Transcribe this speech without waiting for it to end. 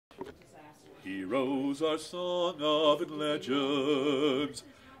Heroes are sung of in legends,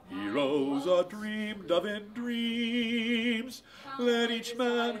 heroes are dreamed of in dreams. Let each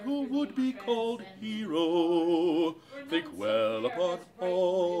man who would be called hero think well upon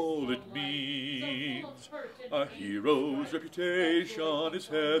all it means. A hero's reputation is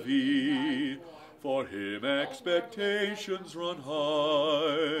heavy, for him expectations run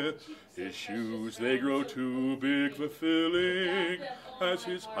high. His shoes, they grow too big for filling, as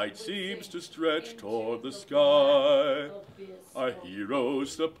his height seems to stretch toward the sky. A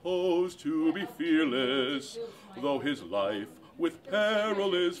hero's supposed to be fearless, though his life with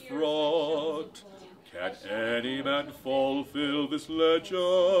peril is fraught. Can any man fulfill this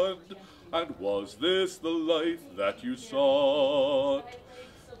legend? And was this the life that you sought?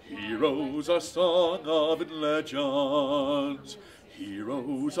 Heroes are sung of in legends,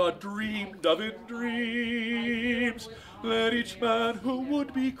 heroes are dreamed of in dreams. Let each man who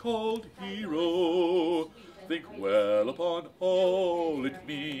would be called hero think well upon all it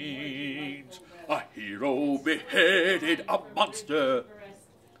means. A hero beheaded a monster,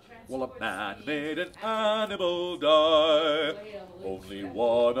 while a man made an animal die. Only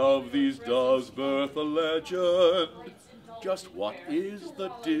one of these does birth a legend. Just what is the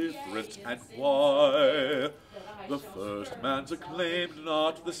difference and why? The first man's acclaimed,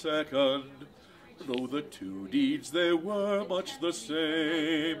 not the second, though the two deeds they were much the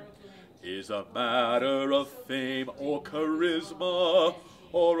same. Is a matter of fame or charisma,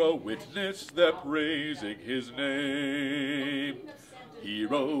 or a witness they're praising his name.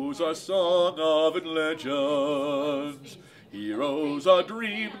 Heroes are sung of in legends, heroes are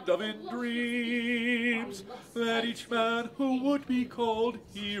dreamed of in dreams. Let each man who would be called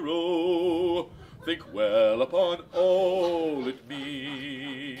hero think well upon all it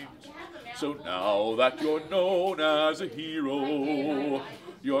means. So now that you're known as a hero,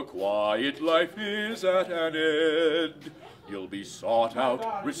 your quiet life is at an end. You'll be sought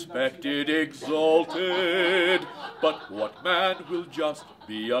out, respected, exalted, but what man will just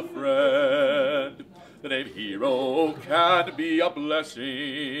be a friend? The name hero can be a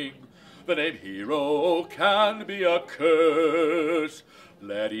blessing, the name hero can be a curse.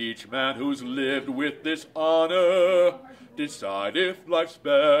 Let each man who's lived with this honor decide if life's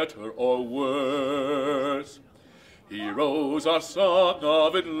better or worse. Heroes are sung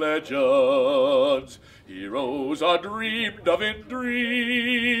of in legends, heroes are dreamed of in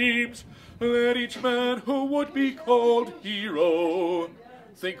dreams. Let each man who would be called hero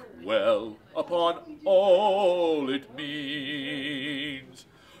think well upon all it means.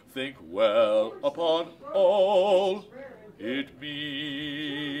 Think well upon all it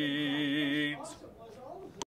means.